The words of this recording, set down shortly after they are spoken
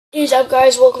What is up,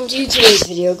 guys? Welcome to today's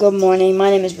video. Good morning. My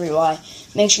name is BRI.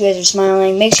 Make sure you guys are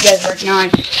smiling. Make sure you guys are working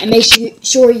on. And make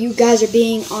sure you guys are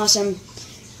being awesome.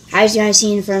 As you guys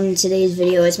seen from today's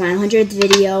video, it's my 100th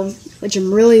video, which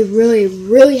I'm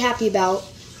really happy about.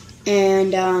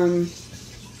 And,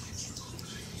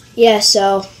 yeah,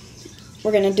 so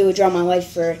we're going to do a Draw My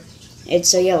Life for it.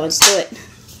 So, yeah, let's do it.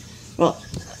 Well,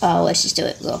 let's just do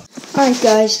it. Go. Alright,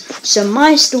 guys. So,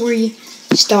 my story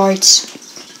starts...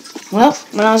 well,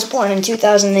 when I was born in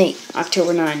 2008,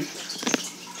 October 9,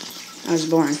 I was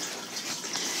born,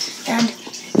 and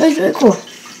it was really cool.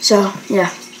 So,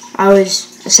 yeah, I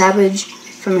was a savage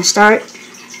from the start,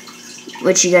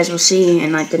 which you guys will see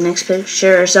in, like, the next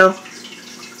picture or so.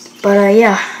 But,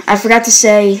 yeah, I forgot to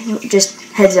say, just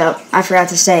heads up, I forgot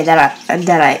to say that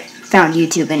I found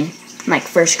YouTube in, like,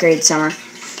 first grade summer.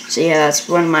 So, yeah, that's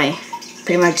when my,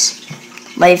 pretty much,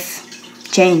 life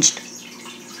changed.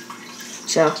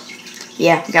 So...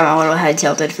 yeah, got my little head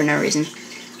tilted for no reason.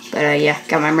 But, yeah,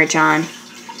 got my merch on.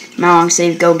 My long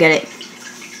sleeve, go get it.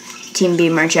 Team B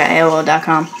merch at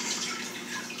AOL.com.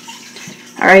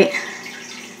 Alright,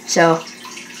 so,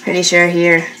 pretty sure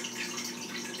here,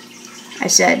 I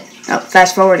said, oh,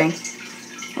 fast forwarding.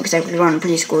 Looks like we're going to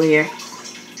preschool here.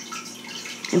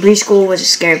 And preschool was a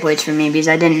scary place for me because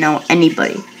I didn't know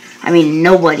anybody. I mean,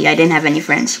 nobody. I didn't have any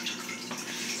friends.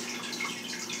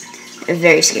 A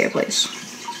very scary place.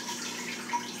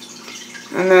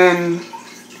 And then,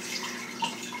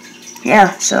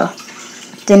 yeah, so,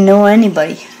 didn't know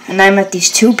anybody. And I met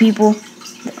these two people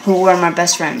who were my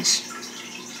best friends.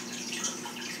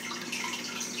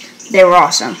 They were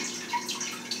awesome.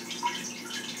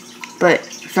 But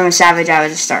from a savage, I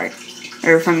was a start.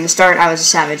 Or from the start, I was a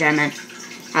savage, I meant,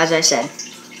 as I said.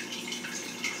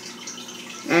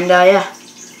 And, yeah.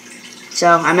 So,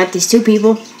 I met these two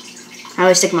people. I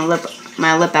always stick my lip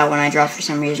out when I draw for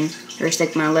some reason. Or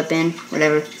stick my lip in,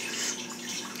 whatever.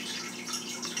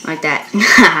 Like that.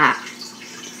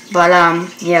 But,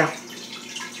 yeah.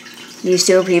 These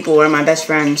two people were my best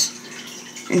friends.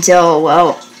 Until,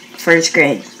 well, first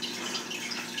grade.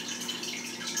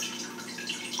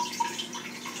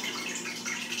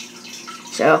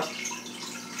 So.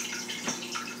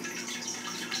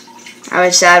 I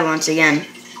was sad once again.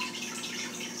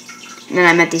 And then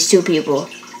I met these two people,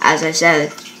 as I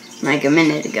said, like a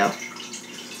minute ago.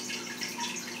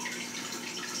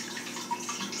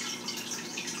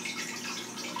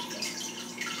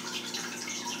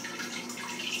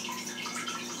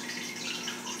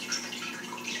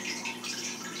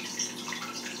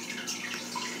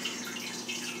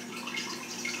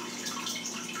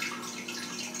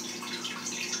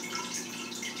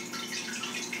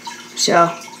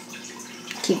 So,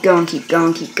 keep going.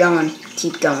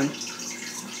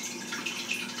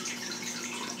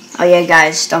 Oh yeah,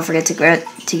 guys, don't forget to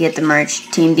get the merch.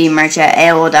 Team D merch at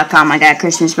AOL.com. I got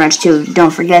Christmas merch too.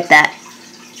 Don't forget that.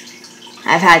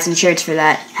 I've had some shirts for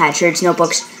that. Hat shirts,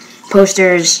 notebooks,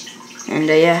 posters, and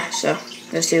yeah, so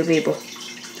those two people.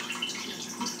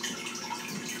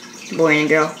 Boy and a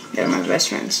girl. They were my best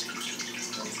friends.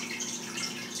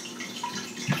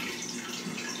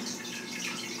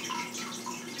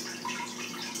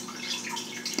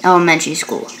 Elementary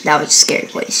school. That was a scary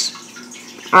place.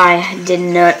 I did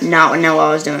not know what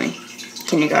I was doing.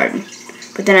 Kindergarten.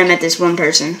 But then I met this one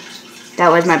person.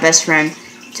 That was my best friend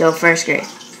till first grade.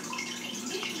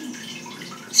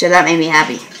 So that made me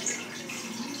happy.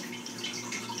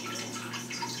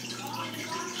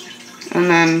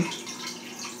 And then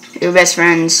we were best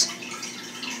friends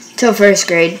till first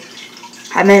grade.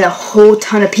 I met a whole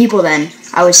ton of people then.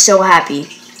 I was so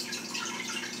happy.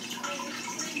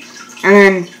 And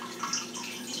then,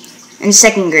 in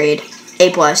second grade, A+,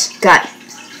 got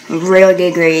really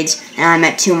good grades, and I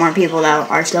met two more people that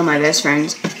are still my best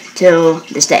friends till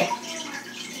this day.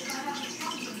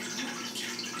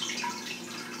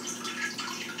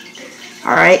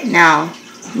 Alright, now,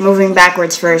 moving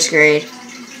backwards first grade,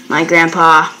 my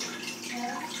grandpa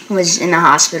was in the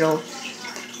hospital,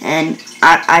 and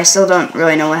I still don't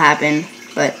really know what happened,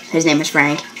 but his name was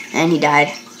Frank, and he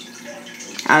died.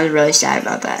 I was really sad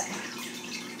about that.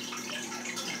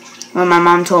 When my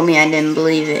mom told me, I didn't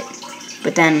believe it.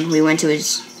 But then we went to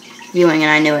his viewing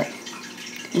and I knew it.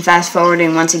 And fast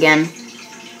forwarding once again.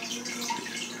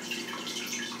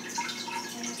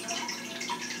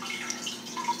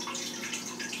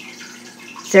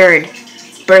 Third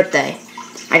birthday.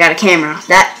 I got a camera.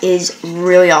 That is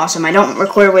really awesome. I don't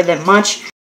record with it much,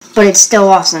 but it's still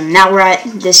awesome. Now we're at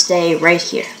this day right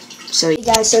here. So, hey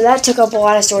guys, so that took up a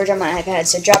lot of storage on my iPad,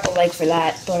 so drop a like for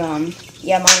that. But,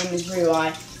 yeah, my name is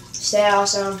BRI. Stay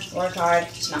awesome, work hard,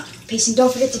 smile. Peace, and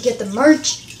don't forget to get the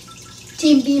merch.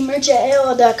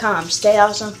 teambmerch@AOL.com. Stay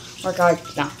awesome. Work hard.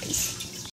 Nah, peace.